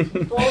Woman. Yeah,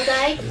 Bull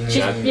Dyke?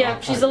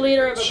 she's the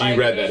leader of a She biker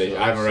read gang.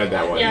 that. I haven't read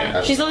that one Yeah,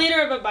 yet. she's the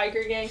leader of a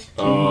biker gang,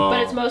 Oh.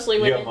 but it's mostly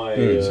You women. got my.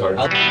 It's hard.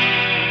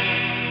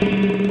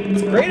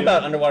 What's great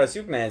about Underwater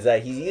Superman is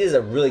that he is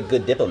a really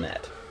good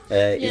diplomat.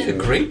 He's a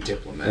great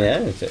diplomat. Yeah,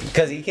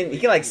 because he can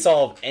like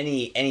solve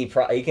any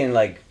he can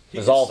like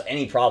resolve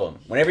any problem.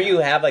 Whenever you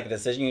have like a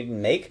decision you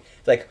can make,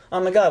 it's like, oh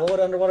my god, what would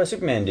Underwater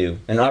Superman do?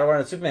 And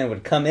Underwater Superman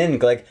would come in and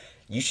go like,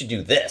 you should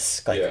do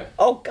this. Like, Yeah.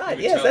 oh god,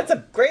 You yes, tell that's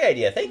a great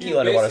idea. Thank you,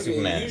 Underwater Basically,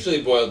 Superman. It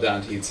usually boiled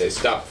down to he'd say,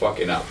 "Stop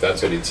fucking up."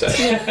 That's what he'd say.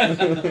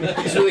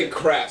 He's really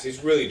crass.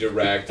 He's really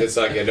direct. It's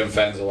like it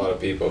offends a lot of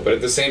people, but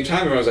at the same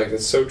time, everyone's like,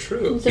 "That's so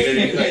true." You know what I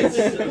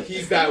mean? Like,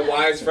 he's that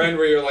wise friend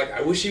where you're like,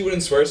 "I wish he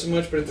wouldn't swear so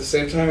much," but at the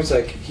same time, it's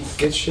like he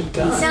gets shit He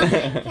done. sounds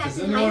like Does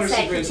Captain Underwater Hindsight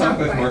Superman from talk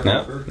like Mark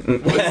South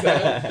Wahlberg? What's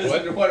that? Does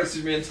Underwater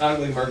Superman talk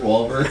like Mark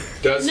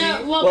Wahlberg? Does he?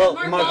 No, well, Well,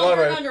 Mark Mark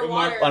Wahlberg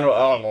Wahlberg-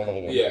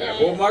 underwater. Yeah.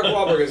 Well, Mark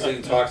Wahlberg is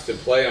in talks to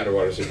play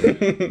Underwater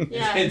Superman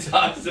Yeah. It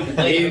talks to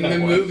play in the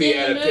movie In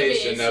the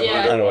adaptation movies, of yeah.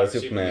 Underwater Underwater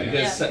Superman.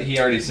 Superman. Because he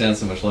already sounds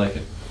so much like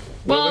him.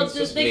 Well, Well, that's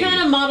just they me.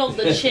 kind of modeled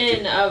the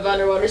chin of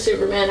Underwater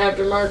Superman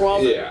after Mark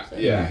Wahlberg. Yeah, so.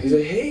 yeah. He's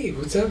like, "Hey,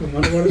 what's up? I'm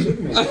Underwater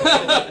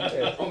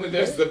Superman." Only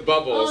there's the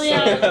bubbles. Oh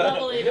yeah, the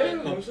bubble Hey,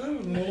 even. what's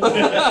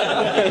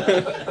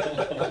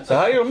up? So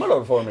how your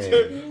mother for me?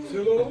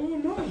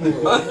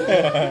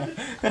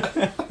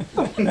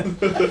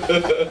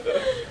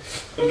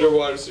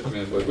 Underwater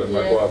Superman played by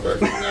Mark Yeah.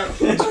 Wahlberg. Yeah.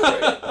 He's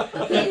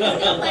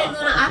gonna play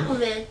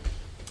little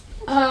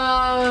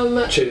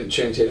Aquaman. Channing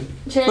Tatum.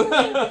 Channing-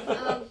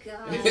 Oh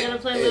god. He's gonna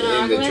play in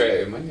Little the Aquaman.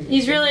 trailer.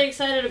 He's really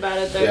excited about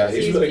it though. Yeah, 'cause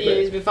he's really great.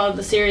 he's been following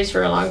the series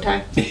for a long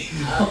time.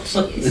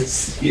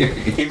 This year.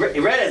 He read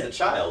it as a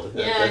child.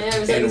 Yeah, it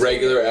was And like-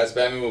 regular as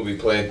Batman will be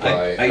played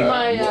by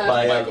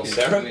By, Michael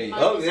Cera.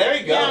 Oh, there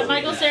you go. Yeah,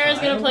 Michael Cera's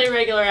gonna play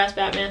regular ass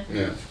Batman.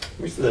 Yeah.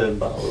 Where's the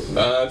bottle?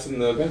 It's in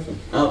the bathroom.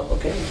 Oh,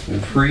 okay.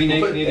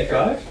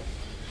 Pre-1985?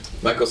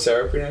 Michael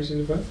Cera,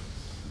 pre-1985?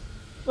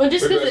 Well,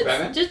 just Regular because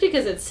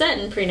Batman? it's set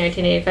in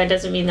pre-1985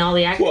 doesn't mean all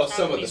the actors. Well, have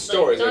some to of be the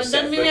stories played. are set,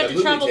 Doesn't mean but we have the to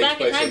movie travel takes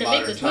back in place time in to make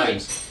modern this movie.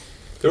 times.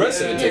 The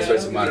rest of it takes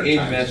place in modern Age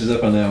times. matches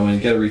up on that one. You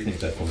gotta rethink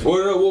that for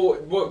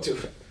me.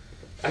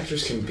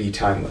 Actors can be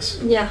timeless.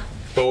 Yeah.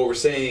 But what we're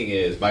saying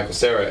is Michael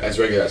Cera, as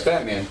regular as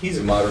Batman, he's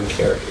a modern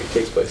character. He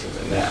takes place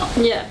in the now.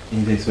 Yeah.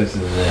 He takes place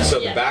in the now. So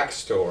Yeah. the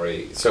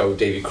backstory, so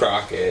Davy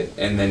Crockett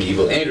and then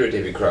Evil Android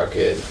Davy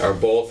Crockett are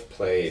both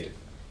played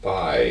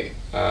by,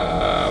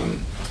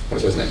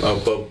 what's his name?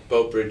 Oh,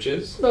 Bo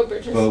Bridges. Bo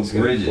Bridges. Bo He's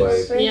gonna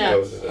Bridges. play Yeah.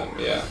 both of them,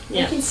 yeah.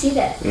 Yeah. You can see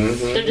that.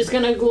 Mm-hmm. They're just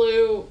gonna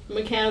glue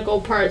mechanical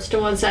parts to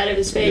one side of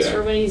his face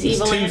for when he's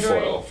evil tinfoil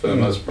android. for the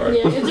most part.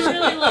 Yeah, it's a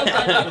really low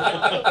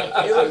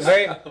budget. It was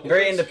very,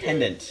 very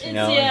independent, you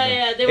know.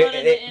 Yeah, they It-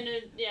 wanted it-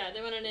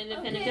 they wanted an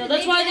independent Okay, feel.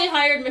 That's why they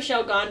hired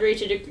Michelle Gondry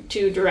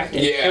to direct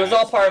it. Yeah, It was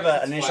all part of an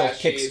it's initial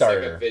flashy, it's like a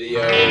Kickstarter.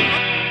 video.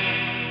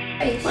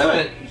 Wait a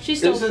minute. She's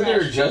still Isn't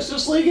there fresh.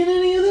 Justice League in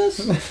any of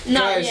this?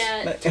 Not Guys,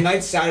 yet.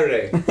 tonight's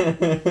Saturday.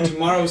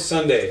 Tomorrow's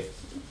Sunday.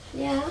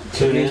 Yeah.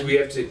 That means we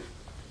have to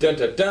dun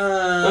dun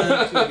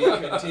dun to be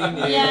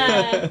continued.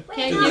 Yeah, can't To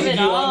give leave it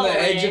you all on the away.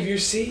 edge of your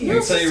seat. I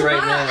can tell you right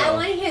Tomorrow, I now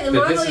want to hear the that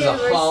Marvel this is a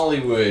Universe.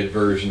 Hollywood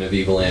version of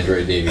Evil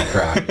Android Davy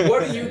Crockett.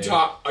 What are you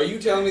Are you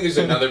telling me there's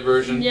another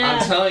version? Yeah.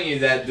 I'm telling you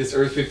that this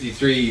Earth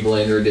 53 Evil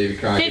Android Davy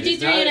Crockett is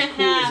 53 not and as a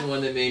cool half. as the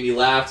one that made me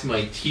laugh till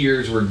my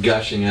tears were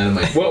gushing out of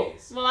my Whoa. face.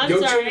 Well, I'm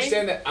Don't sorry. you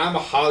understand that I'm a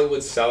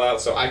Hollywood sellout,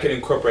 so I can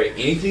incorporate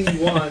anything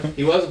you want?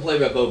 He wasn't played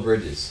by Bo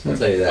Bridges. I'll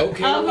tell you that.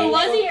 Okay. Oh, who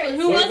was he?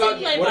 Who What was about,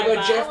 he played what by? about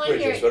Bob? Jeff I wanna hear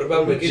Bridges? it. What about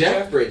But Wicked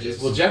Jeff Bridges.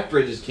 Well, Jeff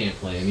Bridges can't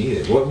play him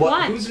either.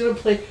 Why? Who's gonna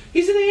play?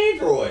 He's an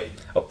android.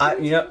 Oh,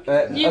 You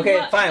okay,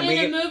 wa- fine.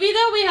 In a movie,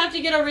 though, we have to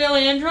get a real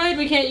android.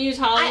 We can't use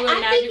Hollywood I'm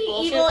magic thinking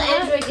bullshit. evil for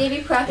that. android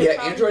Davy Crockett. Yeah,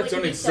 probably androids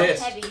wouldn't don't be so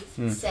exist. heavy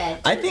set.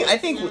 I think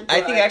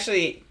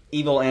actually,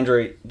 evil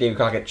android David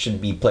Crockett should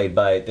be played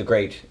by the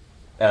great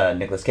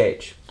Nicolas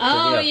Cage.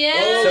 Oh, You know,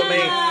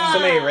 yeah. So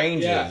many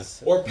ranges. Yeah.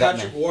 Or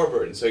Patrick Batman.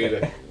 Warburton. So you're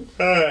like,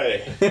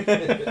 hey,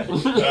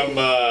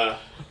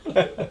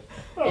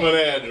 I'm an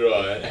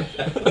android.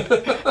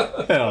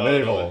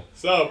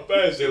 So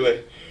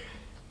basically,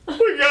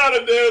 we gotta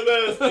do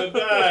this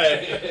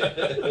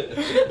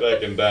today.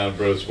 Taking down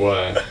Bruce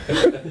Wayne.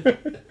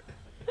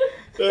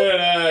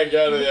 Then I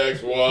got the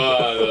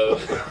X1.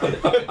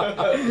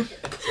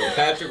 So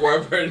Patrick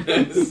Warburton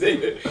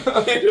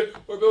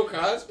or Bill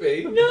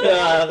Cosby. No, I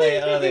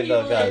don't think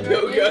Bill Cosby.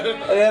 Bill Cosby.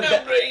 Yeah, I'm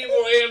the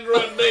evil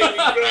android Davy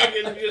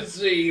Crockett. You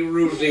see,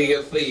 Rudy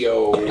and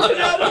Theo.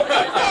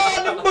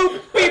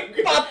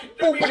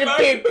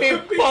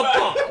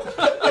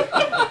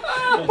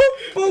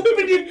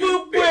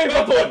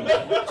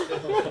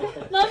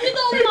 Love me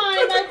don't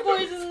mind. I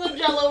poisoned the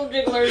Jello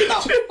jiggler's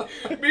mouth.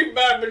 Be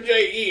Baba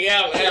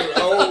Jello.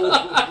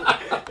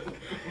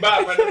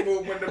 Baba the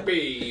movement the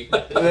bee.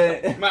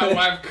 My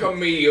wife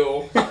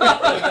Camille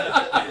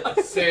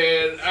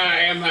said I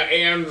am an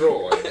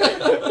android.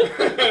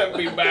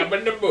 Be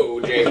Baba the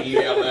Boo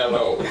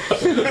Jello.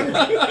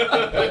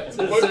 It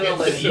sounds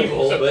like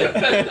evil, but No,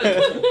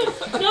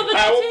 but I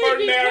that's will who burn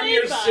he'd be down played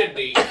your by.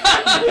 city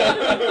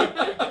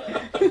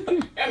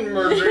and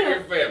murder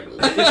your family.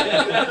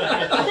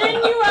 Then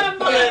you have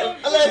my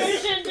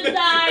permission to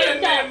die.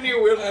 And then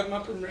you will have my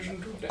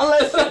permission to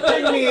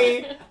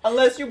die.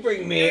 Unless you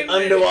bring me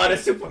Underwater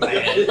Superman.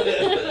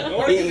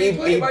 Or it can be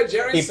played by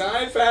Jerry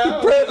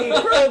Seinfeld. He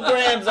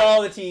programs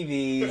all the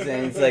TVs,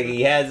 and it's like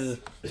he has his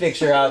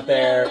picture out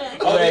there.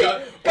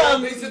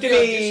 Come These to are the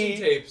audition me,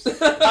 tapes.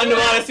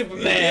 Underwater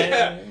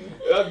Superman.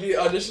 The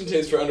audition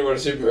tapes for Underwater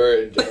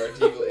Superman or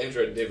Evil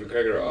Android David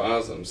Crockett are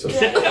awesome. So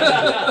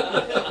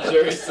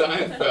Jerry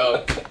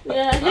Seinfeld.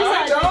 Yeah, his I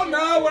audition. don't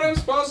know what I'm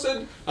supposed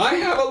to. I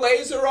have a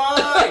laser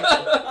eye.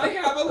 I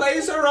have a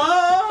laser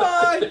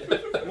eye.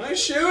 I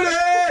shoot it.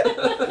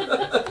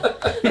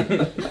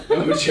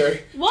 Oh,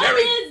 Jerry. What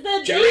Jerry. is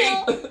the Jerry.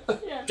 deal?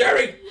 Yeah.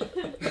 Jerry.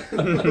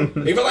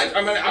 Evil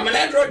Android. I'm an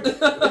android.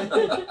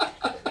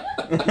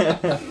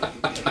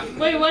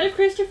 Wait, what if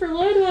Christopher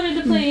Lloyd wanted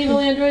to play evil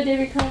android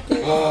David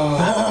Crockett?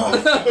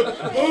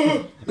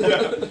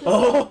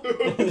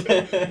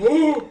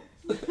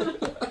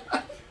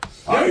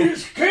 Are you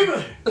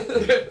screaming?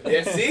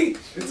 Yeah, see?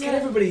 Let's get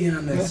everybody in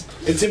on this.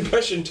 It's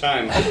impression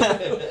time.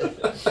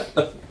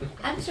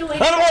 I'm still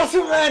waiting. Underwater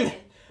Superman.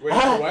 Wait,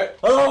 what?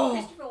 Oh.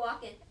 Christopher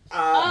Walken.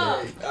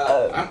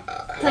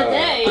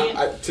 Today,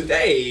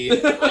 Today,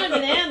 I'm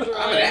an android.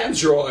 I'm an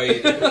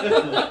android. I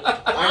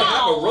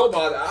have a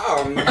robot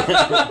arm.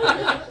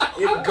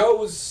 It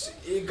goes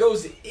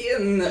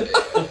in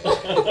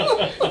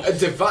a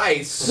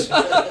device.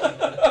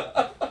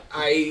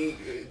 I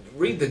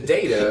read the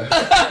data,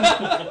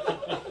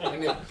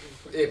 and it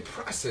it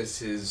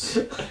processes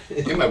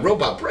in my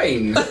robot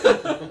brain.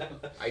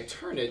 I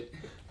turn it,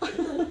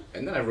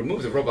 and then I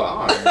remove the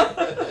robot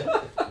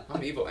arm.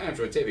 I'm evil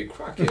android Davy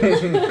Crockett.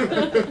 It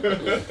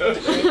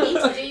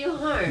needs to do you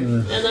harm.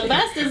 And the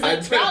best is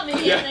that probably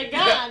using a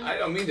gun. I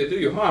don't mean to do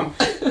you harm.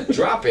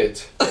 Drop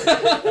it.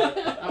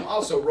 I'm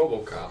also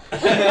RoboCop.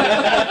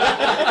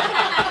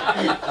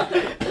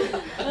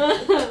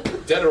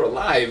 Dead or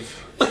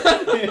alive,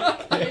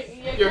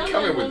 you're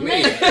coming with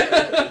me.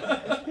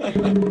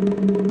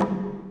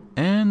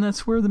 And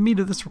that's where the meat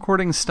of this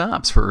recording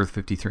stops for Earth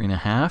 53 and a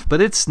half,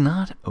 but it's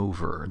not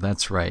over.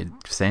 That's right.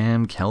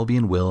 Sam, Kelby,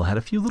 and Will had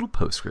a few little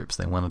postscripts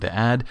they wanted to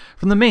add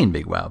from the main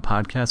Big Wow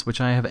podcast, which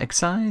I have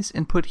excised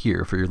and put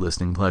here for your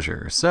listening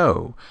pleasure.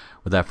 So,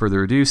 without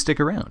further ado, stick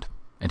around.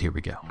 And here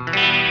we go.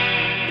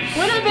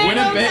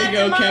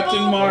 Winnebago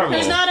Captain Marvel.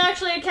 Who's not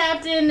actually a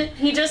captain.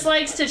 He just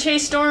likes to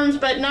chase storms,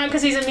 but not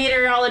because he's a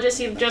meteorologist.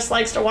 He just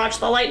likes to watch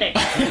the lightning.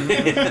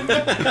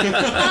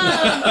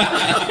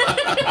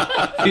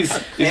 He's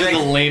like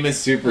the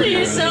lamest superhero.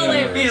 He's so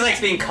lame. He just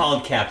likes being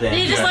called captain.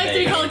 He just likes to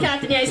be called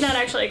captain. Yeah, he's not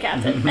actually a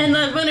captain. And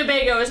the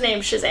Winnebago is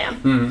named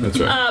Shazam. That's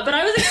right. But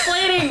I was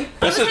explaining...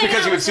 That's just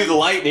because he would see the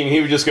lightning,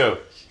 he would just go,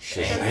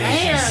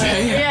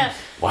 Yeah.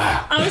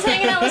 wow. I was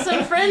hanging out with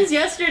some friends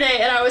yesterday,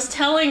 and I was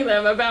telling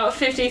them about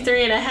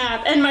 53 and a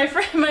half, and my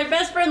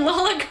best friend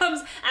Lola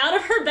comes out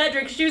of her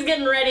bedroom, because she was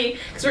getting ready,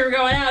 because we were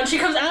going out, and she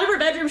comes out of her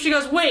bedroom, she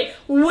goes, wait,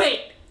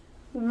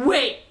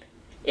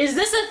 is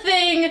this a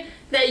thing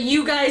that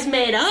you guys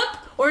made up?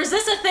 Or is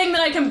this a thing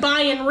that I can buy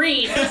and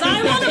read? Because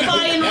I want to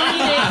buy and read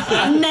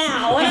it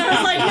now. And I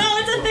was like, no,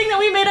 it's a thing that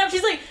we made up.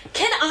 She's like,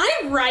 can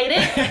I write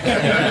it?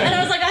 And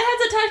I was like, I had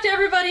to talk to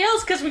everybody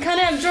else because we kind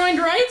of have joined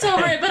rights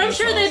over it, but I'm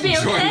sure they'd be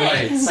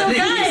okay. So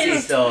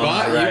guys, not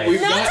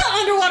to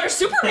Underwater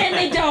Superman,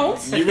 they don't.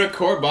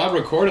 Bob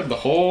recorded the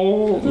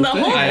whole thing.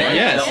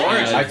 Yes. The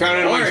orange. I found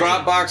it in my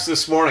Dropbox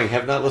this morning.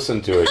 Have not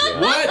listened to it yet.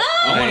 What?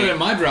 I want it in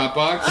my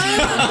Dropbox.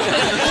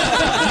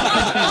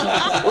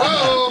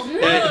 Whoa.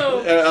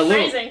 A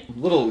Amazing.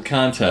 little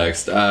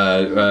context.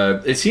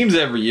 It seems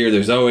every year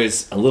there's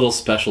always a little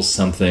special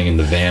something in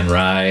the van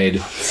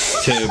ride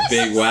to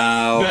Big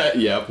Wow.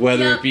 Yep.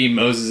 Whether it be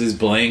Moses'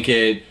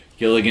 blanket,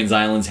 Gilligan's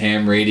Island's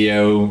ham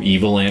radio,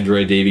 evil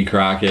android Davy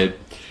Crockett.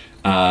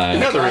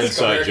 Another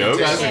inside joke.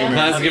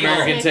 Classic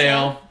American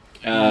Tale.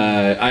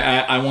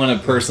 I want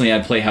to personally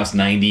add Playhouse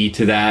 90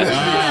 to that.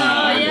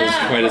 yeah. There's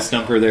quite a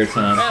stumper there,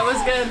 Tom. That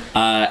was good.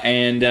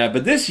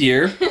 But this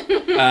year,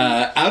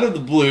 out of the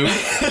blue,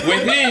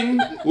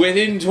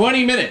 within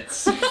 20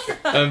 minutes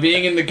of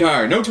being in the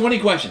car, no 20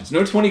 questions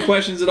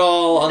at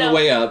all on the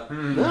way up.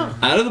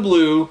 Out of the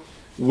blue,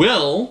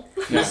 Will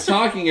was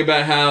talking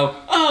about how,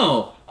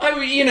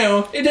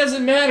 it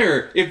doesn't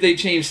matter if they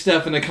change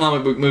stuff in a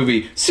comic book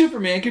movie.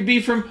 Superman could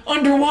be from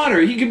underwater.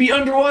 He could be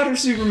underwater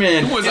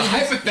Superman. It was a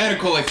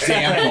hypothetical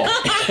example.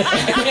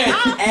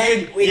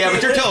 But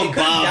you're telling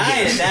Bob.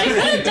 We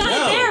could have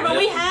died there, but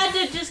we had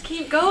to just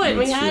keep going.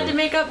 We had to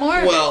make up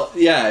more. Well,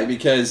 yeah,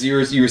 because you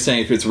were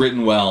saying if it's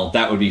written well,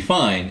 that would be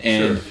fine,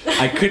 and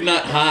I could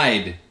not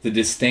hide the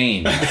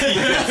disdain. You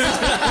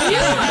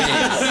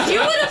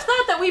would have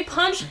thought that we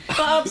punched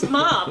Bob's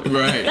mom.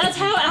 Right. That's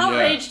how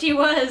outraged he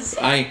was.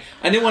 I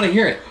didn't want to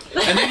hear it.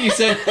 And then you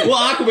said, well,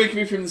 Aquaman could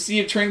be from the Sea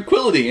of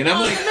Tranquility. And I'm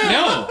like,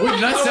 no. Wait,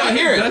 did I not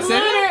hear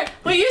it.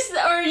 Well,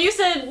 you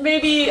said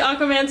maybe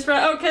Aquaman's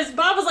from... because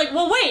Bob was like,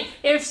 well, wait,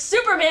 if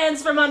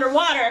Superman's from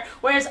underwater,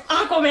 where's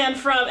Aquaman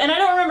from? And I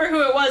don't remember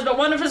who it was, but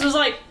one of us was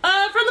like,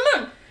 from the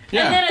moon.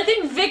 Yeah. And then I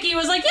think Vicky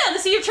was like, yeah, the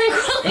Sea of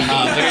Tranquility.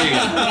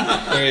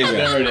 There you go.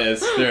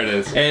 There it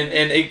is.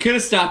 And it could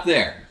have stopped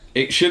there.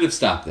 It should have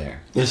stopped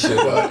there. It should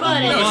have.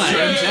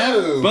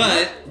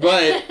 But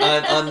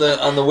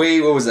on the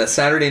way, what was that,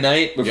 Saturday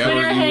night? Before we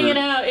were hanging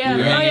out,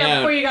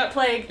 before you got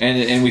plagued.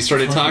 And we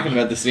started talking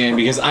about this again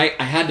because I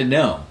had to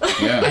know.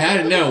 Yeah. I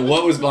had to know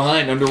what was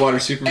behind Underwater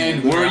Superman.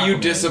 And were you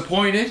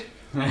disappointed?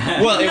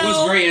 Well, it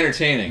was very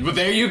entertaining. But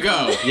there you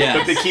go. Yeah.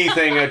 But the key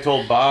thing I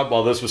told Bob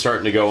while this was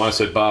starting to go on, I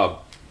said, Bob,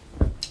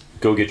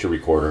 go get your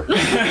recorder.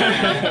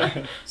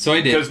 So I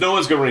did. Because no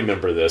one's going to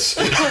remember this.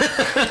 All the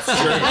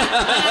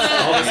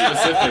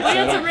specifics. We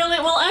had some really...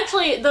 Well,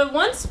 actually, the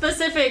one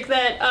specific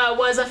that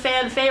was a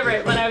fan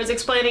favorite when I was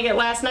explaining it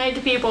last night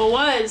to people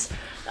was...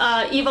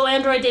 evil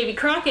android Davy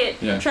Crockett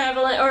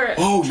traveling.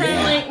 Well, the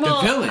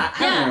villain.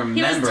 Yeah,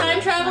 he was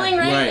time traveling,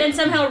 right? And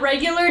somehow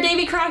regular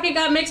Davy Crockett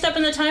got mixed up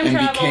in the time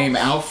travel.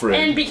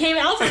 And became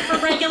Alfred for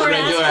regular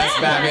ass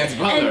Batman's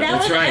butler. And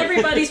that was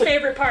everybody's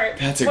favorite part.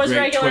 That's a was great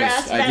regular twist.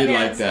 ass I Batman's. did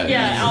like that.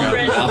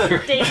 Yeah,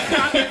 Alfred Davy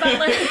Crockett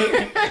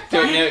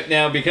butler.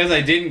 Now, because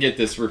I didn't get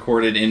this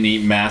recorded in the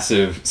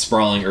massive,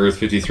 sprawling Earth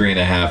 53 and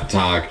a half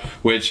talk,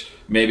 which...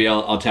 maybe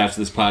I'll attach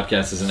this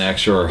podcast as an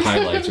extra or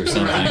highlights or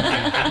something.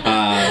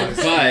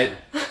 But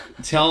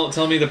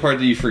tell me the part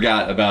that you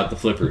forgot about the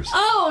flippers.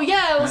 Oh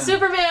yeah, well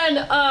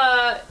Superman,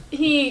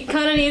 he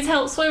kind of needs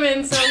help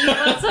swimming, so he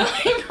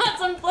bought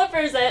some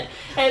flippers at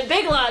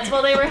Big Lots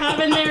while they were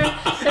having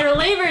their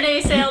Labor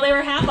Day sale. They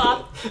were half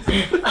off,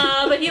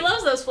 but he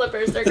loves those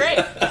flippers. They're great.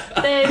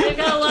 They've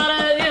got a lot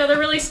of they're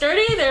really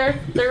sturdy. They're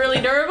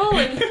really durable,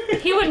 and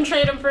he wouldn't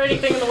trade them for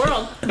anything in the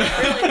world.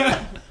 Really,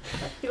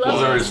 he loves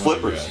Those are them. his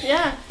flippers.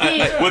 Yeah,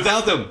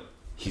 Without them,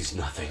 he's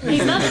nothing.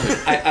 he's nothing.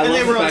 I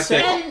love the fact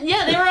that And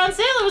yeah, they were on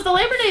sale. It was the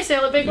Labor Day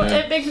sale at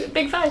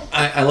Big Five.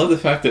 I love the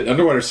fact that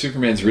Underwater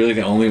Superman's really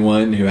the only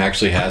one who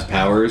actually has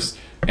powers,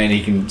 and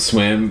he can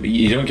swim.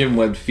 You don't give him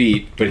webbed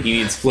feet, but he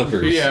needs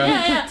flippers.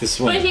 Yeah. To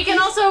swim. But he can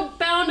also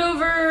bound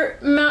over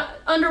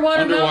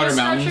underwater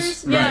mountains.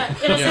 structures. Yeah,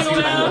 in a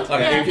single bound.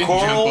 Yeah, you can jump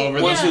Coral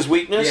over was them. his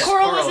weakness. Yeah.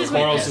 Coral was his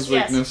Coral's weakness. his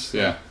weakness.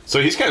 Yeah.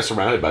 So he's kind of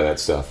surrounded by that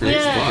stuff.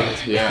 Yeah.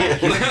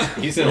 Yeah.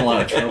 He's in a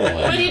lot of trouble.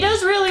 But he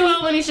does really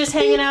well when he's just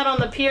hanging out on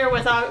the pier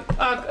with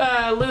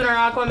Lunar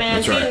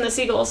Aquaman feeding right. the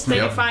seagulls. They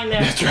do fine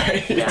there. That's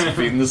right.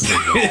 Feeding the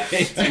seagull.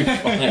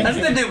 That's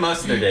what they do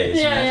most of their days.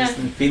 Yeah, Just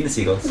feeding the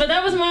seagulls. But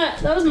that was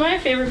my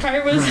favorite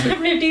part was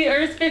 50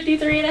 Earth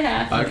 53 and a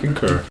half. I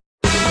concur.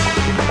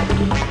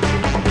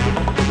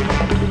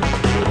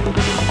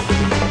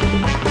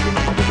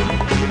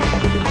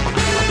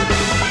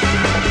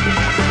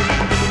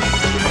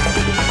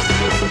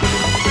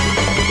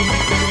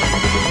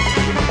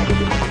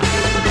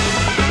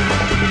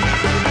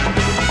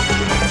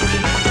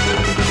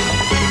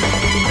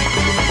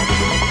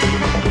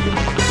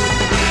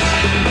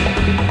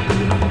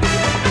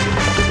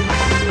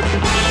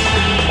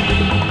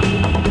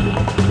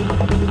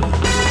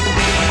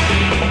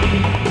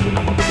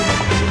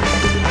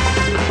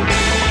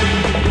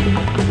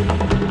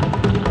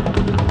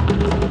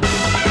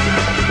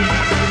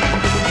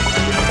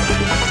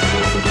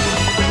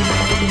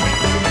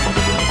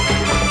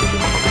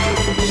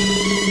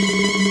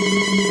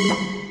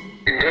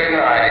 Good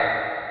night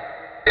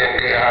and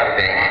good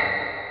hunting.